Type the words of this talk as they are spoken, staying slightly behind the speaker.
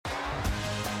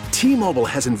T-Mobile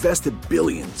has invested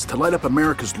billions to light up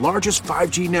America's largest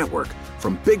 5G network,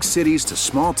 from big cities to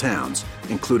small towns,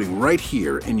 including right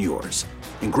here in yours.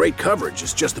 And great coverage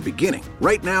is just the beginning.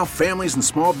 Right now, families and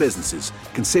small businesses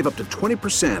can save up to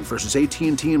 20% versus AT&T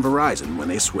and Verizon when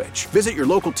they switch. Visit your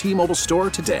local T-Mobile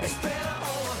store today.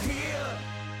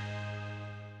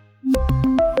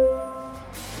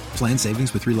 Plan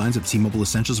savings with 3 lines of T-Mobile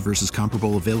Essentials versus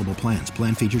comparable available plans.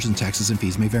 Plan features and taxes and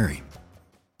fees may vary.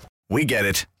 We get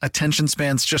it. Attention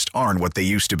spans just aren't what they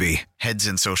used to be. Heads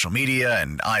in social media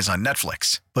and eyes on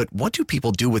Netflix. But what do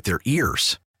people do with their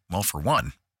ears? Well, for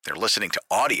one, they're listening to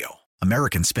audio.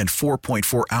 Americans spend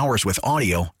 4.4 hours with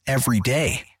audio every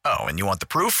day. Oh, and you want the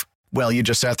proof? Well, you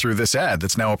just sat through this ad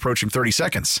that's now approaching 30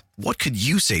 seconds. What could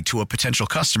you say to a potential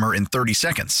customer in 30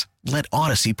 seconds? Let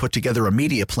Odyssey put together a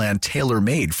media plan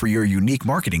tailor-made for your unique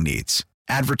marketing needs.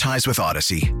 Advertise with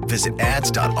Odyssey. Visit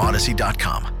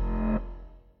ads.odyssey.com.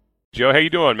 Joe, how you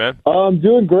doing, man? I'm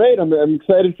doing great. I'm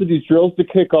excited for these drills to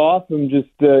kick off. I'm just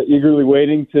eagerly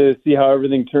waiting to see how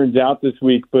everything turns out this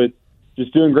week, but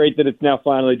just doing great that it's now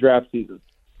finally draft season.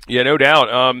 Yeah, no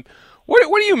doubt.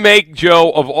 What do you make,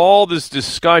 Joe, of all this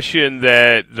discussion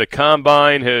that the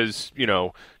Combine has,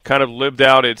 kind of lived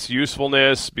out its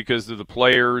usefulness because of the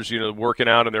players, working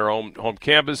out in their own home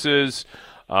campuses?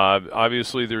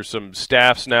 Obviously, there's some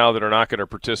staffs now that are not going to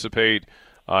participate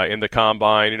in the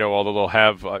Combine, although they'll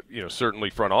have, certainly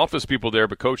front office people there,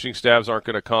 but coaching staffs aren't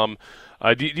going to come.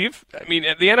 The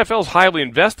NFL's highly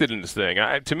invested in this thing.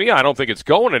 To me, I don't think it's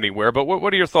going anywhere, but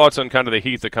what are your thoughts on kind of the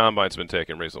heat the Combine's been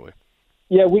taking recently?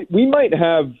 Yeah, we might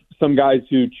have some guys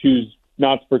who choose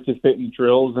not to participate in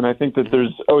drills, and I think that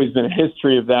there's always been a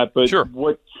history of that, but sure.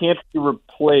 What can't be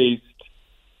replaced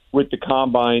with the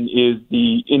Combine is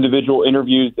the individual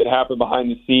interviews that happen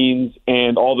behind the scenes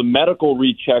and all the medical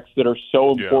rechecks that are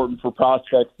so important for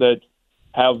prospects that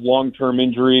have long-term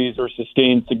injuries or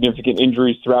sustain significant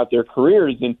injuries throughout their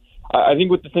careers. And I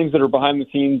think with the things that are behind the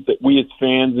scenes that we as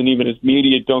fans and even as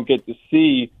media don't get to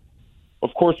see,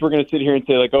 of course we're going to sit here and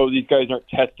say, like, oh, these guys aren't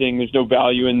testing, there's no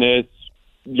value in this,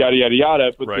 yada, yada,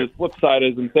 yada. But right. The flip side,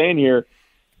 as I'm saying here,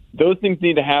 those things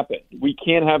need to happen. We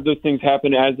can't have those things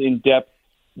happen as in-depth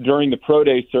during the pro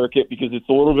day circuit because it's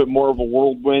a little bit more of a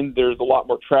whirlwind. There's a lot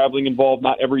more traveling involved.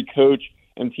 Not every coach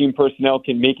and team personnel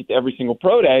can make it to every single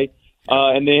pro day,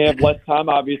 and they have less time,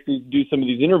 obviously, to do some of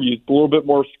these interviews. A little bit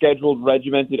more scheduled,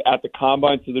 regimented at the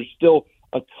Combine, so there's still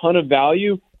a ton of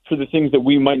value for the things that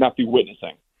we might not be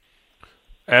witnessing.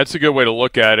 That's a good way to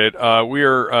look at it. We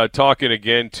are talking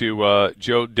again to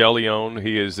Joe DeLeon.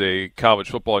 He is a college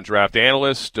football and draft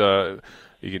analyst.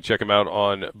 You can check him out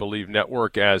on Believe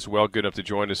Network as well. Good enough to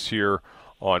join us here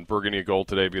on Burgundy and Gold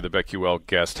today via the BetQL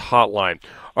guest hotline.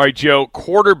 All right, Joe,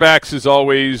 quarterbacks is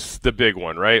always the big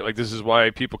one, right? Like, this is why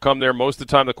people come there. Most of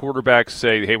the time the quarterbacks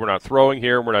say, hey, we're not throwing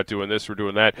here, we're not doing this, we're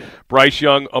doing that. Bryce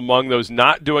Young among those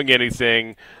not doing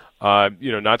anything.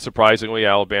 Not surprisingly,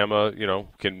 Alabama,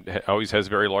 always has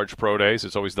very large pro days.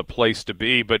 It's always the place to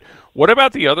be. But what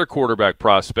about the other quarterback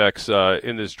prospects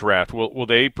in this draft? Will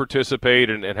they participate,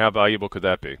 and how valuable could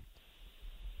that be?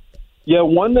 Yeah,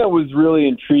 one that was really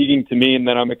intriguing to me and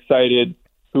that I'm excited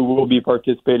who will be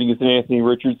participating is Anthony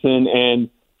Richardson.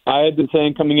 And I had been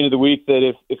saying coming into the week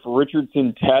that if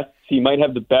Richardson tests, he might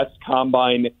have the best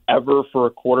combine ever for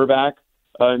a quarterback.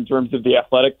 In terms of the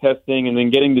athletic testing, and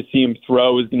then getting to see him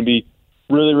throw is going to be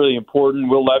really, really important.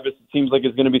 Will Levis, it seems like,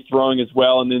 is going to be throwing as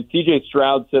well. And then C.J.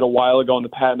 Stroud said a while ago on the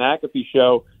Pat McAfee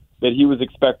show that he was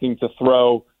expecting to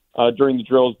throw during the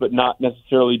drills, but not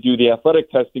necessarily do the athletic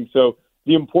testing. So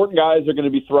the important guys are going to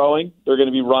be throwing. They're going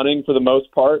to be running for the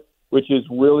most part, which is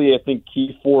really, I think,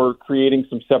 key for creating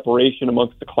some separation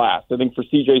amongst the class. I think for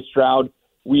C.J. Stroud,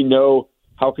 we know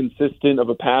how consistent of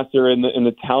a passer and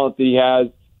the talent that he has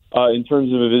in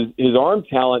terms of his arm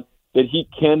talent, that he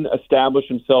can establish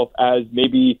himself as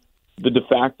maybe the de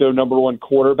facto number one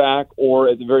quarterback, or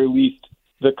at the very least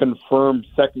the confirmed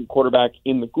second quarterback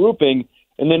in the grouping.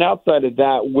 And then outside of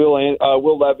that, Will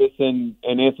Levis and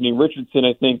Anthony Richardson,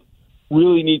 I think,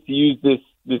 really need to use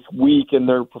this week and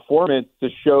their performance to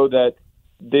show that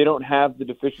they don't have the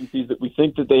deficiencies that we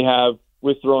think that they have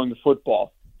with throwing the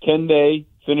football. Can they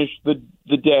finish the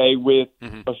day with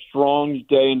a strong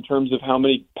day in terms of how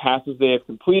many passes they have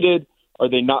completed? Are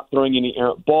they not throwing any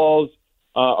errant balls?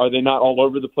 Are they not all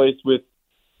over the place with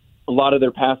a lot of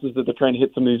their passes that they're trying to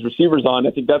hit some of these receivers on?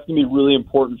 I think that's going to be really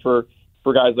important for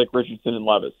guys like Richardson and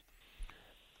Levis.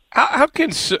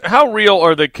 How real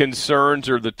are the concerns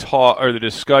or the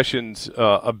discussions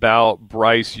about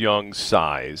Bryce Young's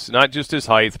size? Not just his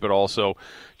height, but also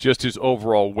just his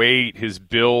overall weight, his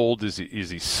build. Is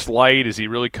he slight? Is he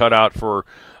really cut out for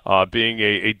being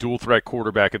a dual threat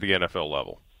quarterback at the NFL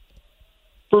level?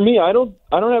 For me, I don't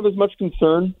have as much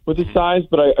concern with his size,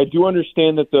 but I do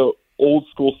understand that the old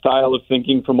school style of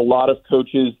thinking from a lot of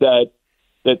coaches that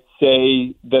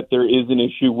say that there is an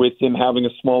issue with him having a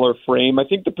smaller frame. I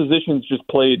think the position's just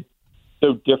played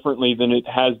so differently than it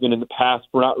has been in the past.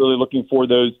 We're not really looking for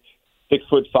those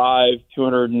 6'5",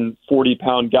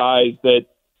 240-pound guys that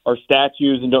are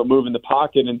statues and don't move in the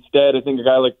pocket. Instead, I think a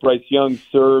guy like Bryce Young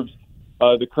serves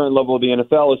the current level of the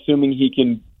NFL, assuming he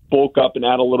can bulk up and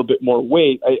add a little bit more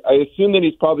weight. I assume that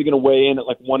he's probably going to weigh in at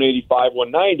like 185,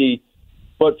 190,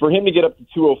 but for him to get up to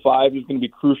 205 is going to be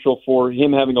crucial for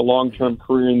him having a long-term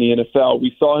career in the NFL.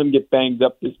 We saw him get banged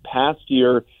up this past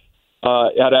year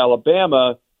at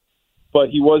Alabama, but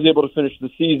he was able to finish the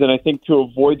season. I think to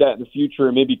avoid that in the future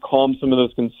and maybe calm some of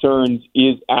those concerns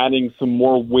is adding some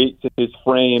more weight to his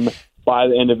frame by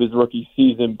the end of his rookie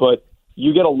season. But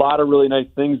you get a lot of really nice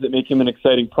things that make him an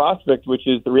exciting prospect, which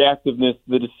is the reactiveness,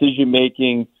 the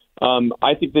decision-making.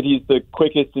 I think that he's the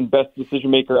quickest and best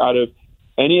decision-maker out of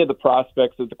any of the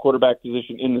prospects at the quarterback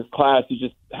position in this class. He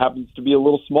just happens to be a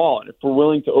little small. And if we're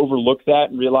willing to overlook that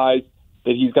and realize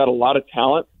that he's got a lot of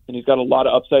talent and he's got a lot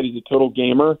of upside, he's a total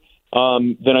gamer,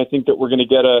 then I think that we're going to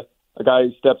get a guy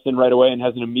who steps in right away and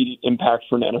has an immediate impact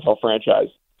for an NFL franchise.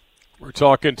 We're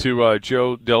talking to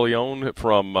Joe DeLeon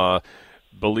from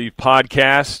Believe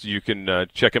Podcast. You can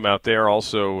check him out there.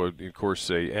 Also, of course,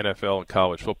 a NFL and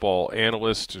college football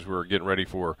analyst as we're getting ready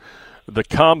for the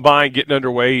Combine getting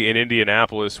underway in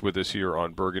Indianapolis with us here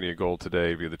on Burgundy and Gold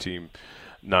today via the Team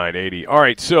 980. All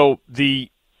right, so the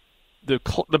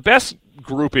best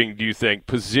grouping, do you think,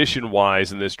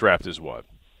 position-wise in this draft is what?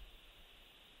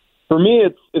 For me,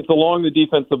 it's along the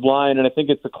defensive line, and I think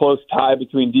it's a close tie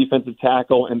between defensive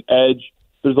tackle and edge.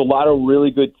 There's a lot of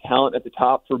really good talent at the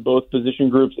top for both position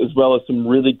groups, as well as some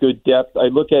really good depth. I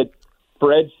look at,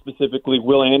 for edge specifically,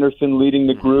 Will Anderson leading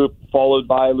the group, followed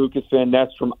by Lucas Van Ness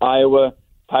from Iowa,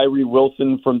 Tyree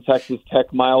Wilson from Texas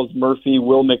Tech, Miles Murphy,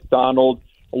 Will McDonald.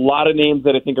 A lot of names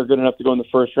that I think are good enough to go in the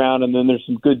first round, and then there's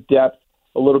some good depth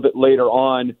a little bit later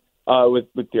on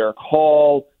with Derek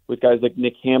Hall, with guys like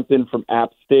Nick Hampton from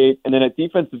App State. And then at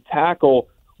defensive tackle,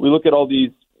 we look at all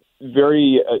these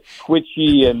very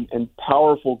twitchy and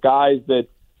powerful guys that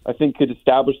I think could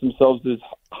establish themselves as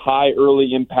high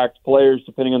early impact players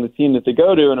depending on the team that they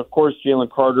go to. And, of course, Jalen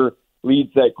Carter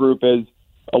leads that group as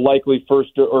a likely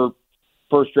first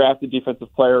drafted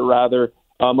defensive player, rather,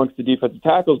 amongst the defensive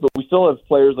tackles. But we still have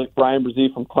players like Brian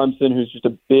Brzee from Clemson, who's just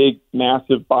a big,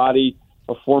 massive body,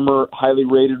 a former highly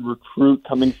rated recruit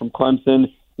coming from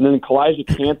Clemson. And then Kalijah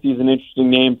Cansey is an interesting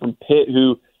name from Pitt,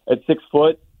 who at 6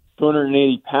 foot,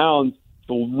 280 pounds, is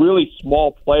a really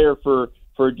small player for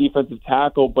a defensive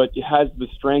tackle, but has the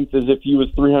strength as if he was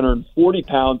 340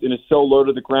 pounds and is so low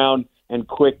to the ground and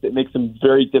quick that makes him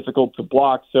very difficult to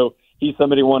block. So he's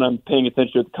somebody one I'm paying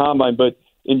attention to at the Combine. But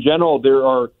in general, there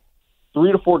are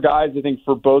 3 to 4 guys, I think,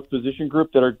 for both position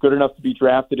group that are good enough to be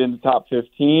drafted in the top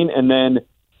 15. And then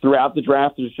throughout the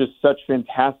draft, there's just such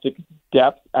fantastic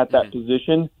depth at that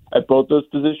position, at both those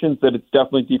positions, that it's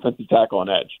definitely defensive tackle and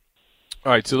edge.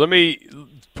 All right, so let me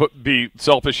be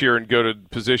selfish here and go to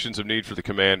positions of need for the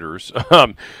Commanders.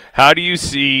 How do you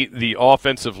see the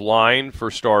offensive line for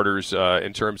starters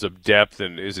in terms of depth,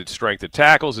 and is it strength at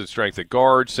tackles, is it strength at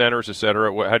guards, centers, et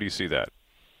cetera? How do you see that?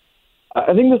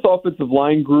 I think this offensive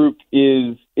line group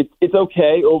it's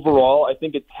okay overall. I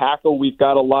think at tackle we've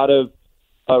got a lot of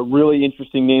really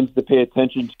interesting names to pay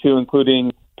attention to,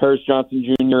 including Paris Johnson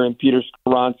Jr. and Peter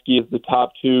Skoronski as the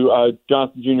top two.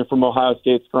 Johnson Jr. from Ohio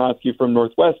State, Skoronski from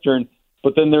Northwestern.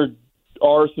 But then there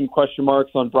are some question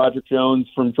marks on Broderick Jones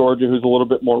from Georgia, who's a little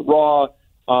bit more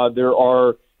raw. There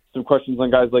are some questions on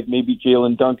guys like maybe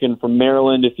Jalen Duncan from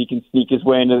Maryland, if he can sneak his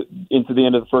way into the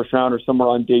end of the first round or somewhere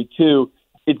on day 2.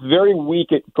 It's very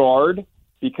weak at guard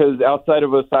because outside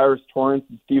of Osiris Torrance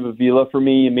and Steve Avila for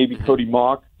me, and maybe Cody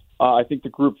Mock, I think the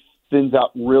group thins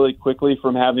out really quickly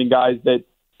from having guys that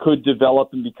could develop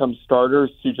and become starters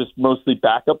to just mostly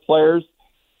backup players.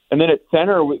 And then at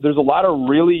center, there's a lot of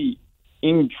really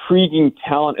intriguing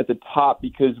talent at the top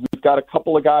because we've got a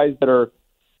couple of guys that are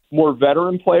more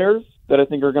veteran players that I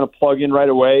think are going to plug in right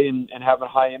away and have a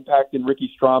high impact in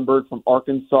Ricky Stromberg from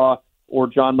Arkansas or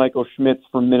John Michael Schmitz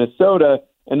from Minnesota.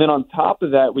 And then on top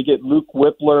of that, we get Luke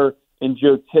Whippler and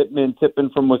Joe Tippmann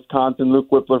from Wisconsin,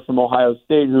 Luke Whippler from Ohio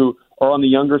State, who are on the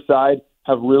younger side,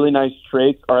 have really nice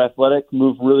traits, are athletic,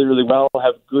 move really, really well,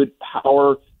 have good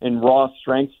power and raw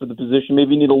strengths for the position,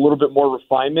 maybe need a little bit more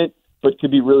refinement, but could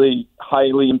be really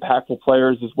highly impactful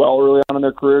players as well early on in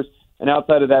their careers. And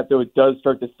outside of that, though, it does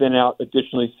start to thin out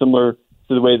additionally similar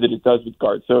to the way that it does with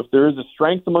guards. So if there is a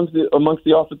strength amongst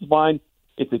the offensive line,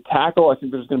 it's a tackle. I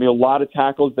think there's going to be a lot of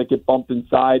tackles that get bumped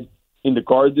inside into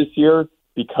guard this year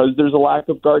because there's a lack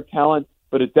of guard talent.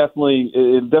 But it definitely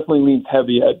leans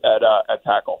heavy at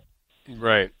tackle.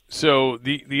 Right. So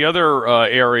the other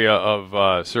area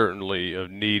of certainly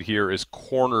of need here is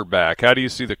cornerback. How do you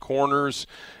see the corners?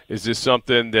 Is this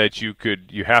something that you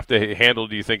have to handle,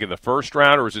 do you think, in the first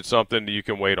round, or is it something that you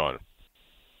can wait on?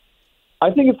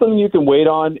 I think it's something you can wait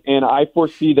on, and I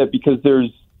foresee that because there's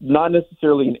not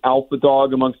necessarily an alpha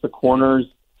dog amongst the corners,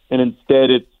 and instead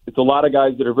it's a lot of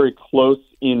guys that are very close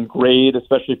in grade,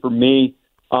 especially for me.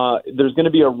 There's going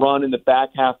to be a run in the back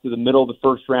half to the middle of the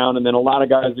first round, and then a lot of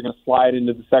guys are going to slide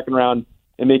into the second round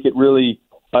and make it really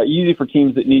easy for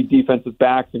teams that need defensive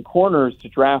backs and corners to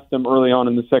draft them early on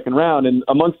in the second round. And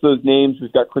amongst those names,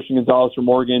 we've got Christian Gonzalez from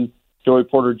Oregon, Joey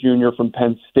Porter Jr. from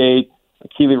Penn State,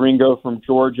 Keely Ringo from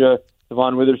Georgia,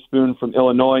 Devon Witherspoon from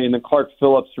Illinois, and then Clark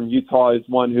Phillips from Utah is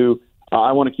one who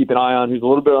I want to keep an eye on, who's a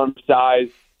little bit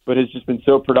undersized, but has just been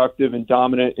so productive and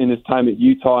dominant in his time at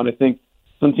Utah. And I think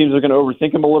some teams are going to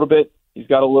overthink him a little bit. He's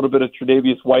got a little bit of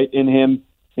Tre'Davious White in him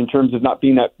in terms of not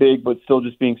being that big, but still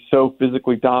just being so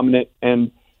physically dominant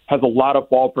and has a lot of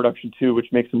ball production too,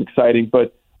 which makes him exciting.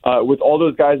 But with all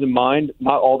those guys in mind,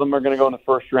 not all of them are going to go in the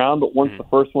first round, but once the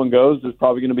first one goes, there's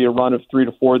probably going to be a run of 3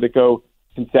 to 4 that go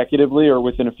consecutively or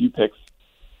within a few picks.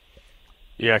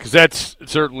 Yeah, because that's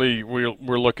certainly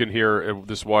we're looking here at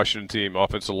this Washington team,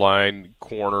 offensive line,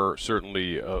 corner,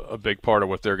 certainly a big part of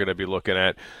what they're going to be looking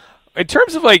at. In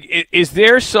terms of, is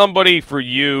there somebody for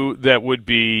you that would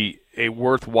be a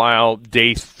worthwhile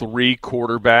day 3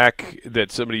 quarterback that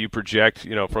somebody you project,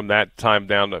 from that time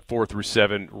down to 4 through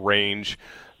 7 range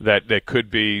that could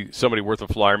be somebody worth a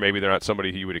flyer? Maybe they're not somebody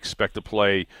you would expect to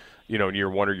play, in year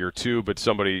 1 or year 2, but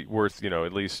somebody worth,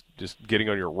 at least just getting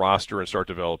on your roster and start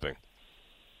developing.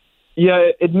 Yeah,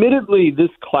 admittedly,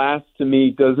 this class to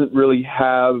me doesn't really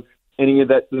have any of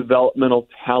that developmental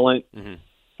talent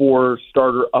for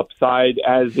starter upside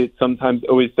as it sometimes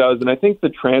always does. And I think the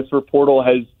transfer portal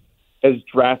has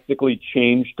drastically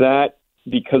changed that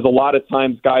because a lot of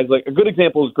times guys like a good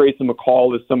example is Grayson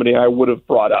McCall is somebody I would have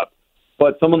brought up.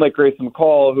 But someone like Grayson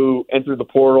McCall who entered the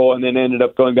portal and then ended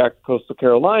up going back to Coastal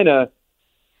Carolina,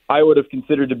 I would have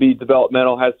considered to be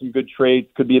developmental, has some good traits,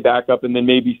 could be a backup, and then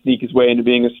maybe sneak his way into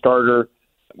being a starter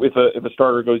if a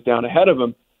starter goes down ahead of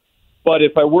him. But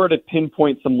if I were to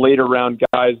pinpoint some later round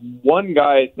guys, one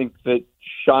guy I think that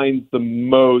shines the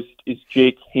most is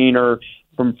Jake Haener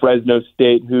from Fresno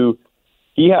State, who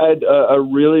he had a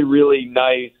really, really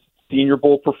nice Senior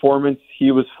Bowl performance.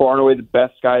 He was far and away the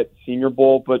best guy at the Senior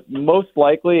Bowl, but most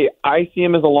likely I see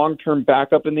him as a long-term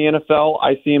backup in the NFL.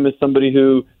 I see him as somebody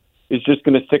who is just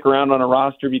going to stick around on a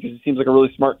roster because he seems like a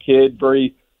really smart kid,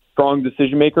 very strong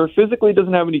decision maker. Physically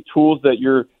doesn't have any tools that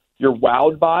you're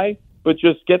wowed by, but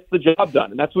just gets the job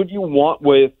done. And that's what you want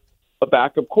with a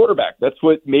backup quarterback. That's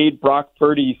what made Brock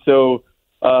Purdy so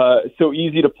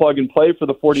easy to plug and play for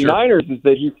the 49ers is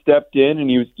that he stepped in and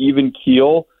he was even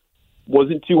keel,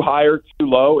 wasn't too high or too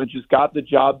low, and just got the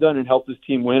job done and helped his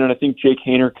team win. And I think Jake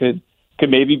Haener could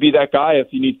maybe be that guy if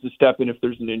he needs to step in if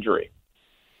there's an injury.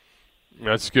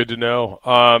 That's good to know.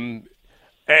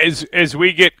 As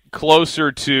we get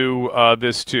closer to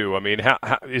this too, I mean, how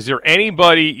is there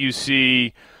anybody you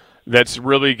see that's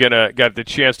really got the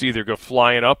chance to either go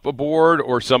flying up aboard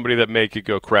or somebody that may could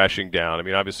go crashing down? I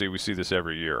mean, obviously we see this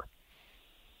every year.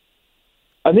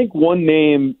 I think one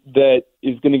name that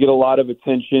is going to get a lot of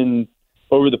attention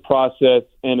over the process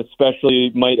and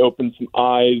especially might open some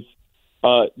eyes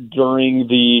during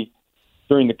the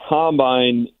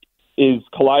combine is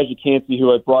Kalijah Cansey,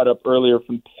 who I brought up earlier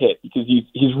from Pitt, because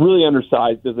he's really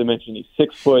undersized, as I mentioned. He's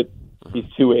 6 foot, he's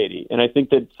 280. And I think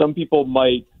that some people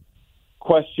might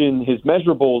question his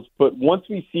measurables, but once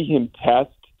we see him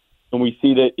test and we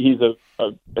see that he's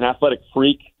an athletic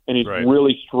freak and he's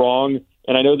really strong,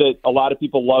 and I know that a lot of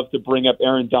people love to bring up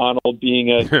Aaron Donald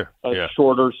being a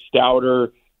shorter,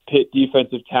 stouter Pitt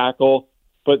defensive tackle,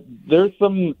 but there's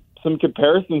some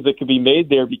comparisons that could be made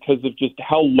there because of just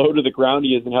how low to the ground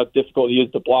he is and how difficult he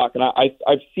is to block. And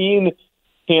I've seen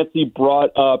Cansey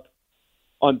brought up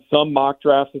on some mock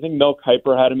drafts. I think Mel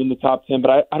Kiper had him in the top 10,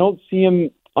 but I don't see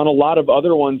him on a lot of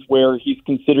other ones where he's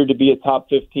considered to be a top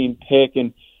 15 pick.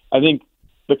 And I think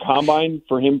the combine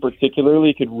for him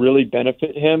particularly could really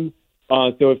benefit him.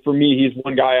 So for me, he's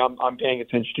one guy I'm paying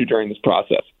attention to during this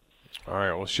process. All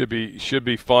right. Well, should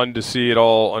be fun to see it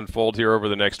all unfold here over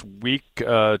the next week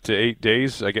to 8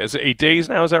 days. I guess 8 days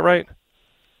now. Is that right?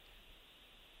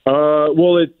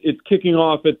 Well, it's kicking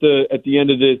off at the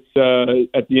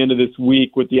end of this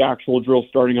week with the actual drill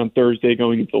starting on Thursday,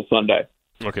 going until Sunday.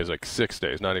 Okay, it's like 6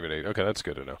 days, not even 8. Okay, that's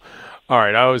good to know. All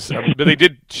right, but they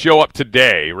did show up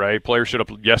today, right? Players showed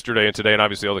up yesterday and today, and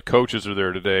obviously all the coaches are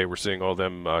there today. We're seeing all of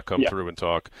them come through and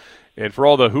talk. And for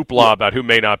all the hoopla about who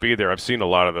may not be there, I've seen a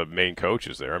lot of the main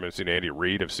coaches there. I mean, I've seen Andy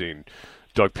Reid, I've seen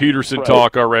Doug Peterson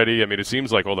talk already. I mean, it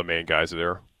seems like all the main guys are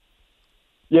there.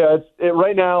 Yeah,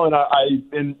 right now,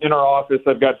 and in our office,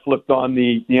 I've got flipped on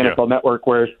the NFL Network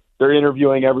where they're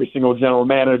interviewing every single general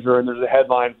manager, and there's a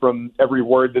headline from every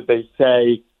word that they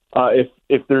say.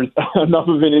 If there's enough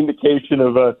of an indication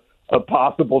of a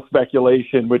possible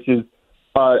speculation, which is,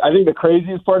 I think, the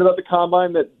craziest part about the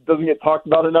Combine that doesn't get talked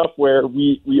about enough, where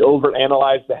we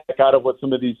overanalyze the heck out of what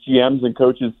some of these GMs and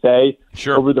coaches say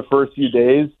over the first few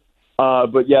days.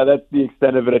 But yeah, that's the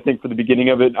extent of it, I think, for the beginning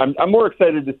of it. I'm more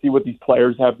excited to see what these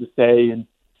players have to say, and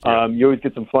you always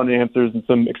get some fun answers and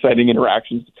some exciting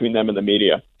interactions between them and the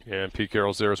media. Yeah, and Pete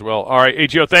Carroll's there as well. All right, hey,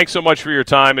 Joe, thanks so much for your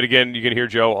time. And again, you can hear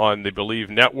Joe on the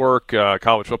Believe Network,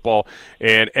 college football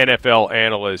and NFL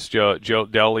analyst, Joe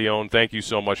DeLeon. Thank you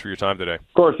so much for your time today.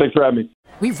 Of course, thanks for having me.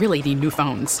 We really need new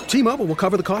phones. T-Mobile will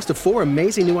cover the cost of 4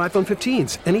 amazing new iPhone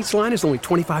 15s, and each line is only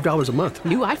 $25 a month.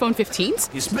 New iPhone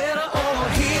 15s? It's better over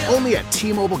here. Only at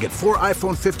T-Mobile, get 4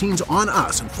 iPhone 15s on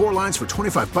us and 4 lines for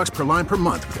 $25 per line per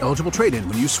month with eligible trade-in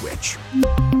when you switch.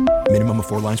 Minimum of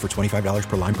 4 lines for $25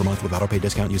 per line per month with autopay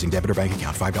discount using debit or bank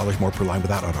account. $5 more per line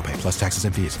without autopay, plus taxes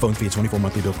and fees. Phone fee at 24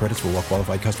 monthly bill credits for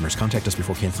well-qualified customers. Contact us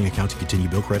before canceling account to continue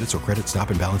bill credits or credit stop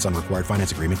and balance on required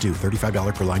finance agreement due.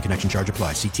 $35 per line connection charge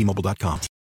applies. See T-Mobile.com.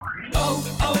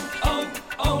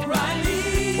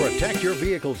 O'Reilly. Protect your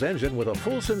vehicle's engine with a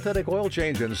full synthetic oil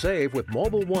change and save with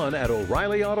Mobil 1 at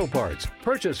O'Reilly Auto Parts.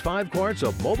 Purchase 5 quarts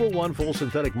of Mobil 1 full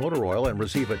synthetic motor oil and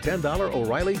receive a $10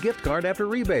 O'Reilly gift card after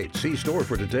rebate. See store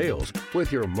for details.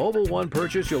 With your Mobil 1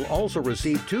 purchase, you'll also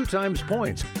receive 2 times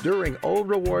points during O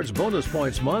Rewards Bonus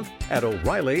Points Month at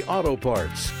O'Reilly Auto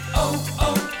Parts.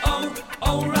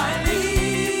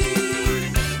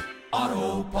 O'Reilly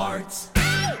Auto Parts.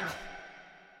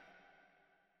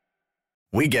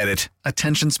 We get it.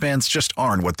 Attention spans just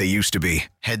aren't what they used to be.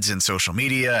 Heads in social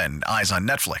media and eyes on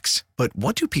Netflix. But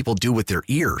what do people do with their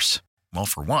ears? Well,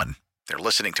 for one, they're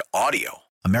listening to audio.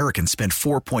 Americans spend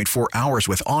 4.4 hours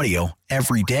with audio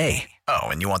every day. Oh,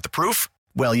 and you want the proof?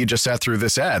 Well, you just sat through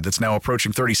this ad that's now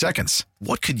approaching 30 seconds.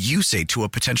 What could you say to a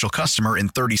potential customer in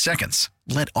 30 seconds?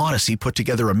 Let Odyssey put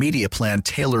together a media plan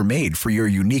tailor-made for your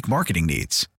unique marketing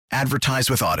needs. Advertise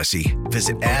with Odyssey.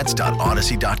 Visit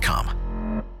ads.odyssey.com.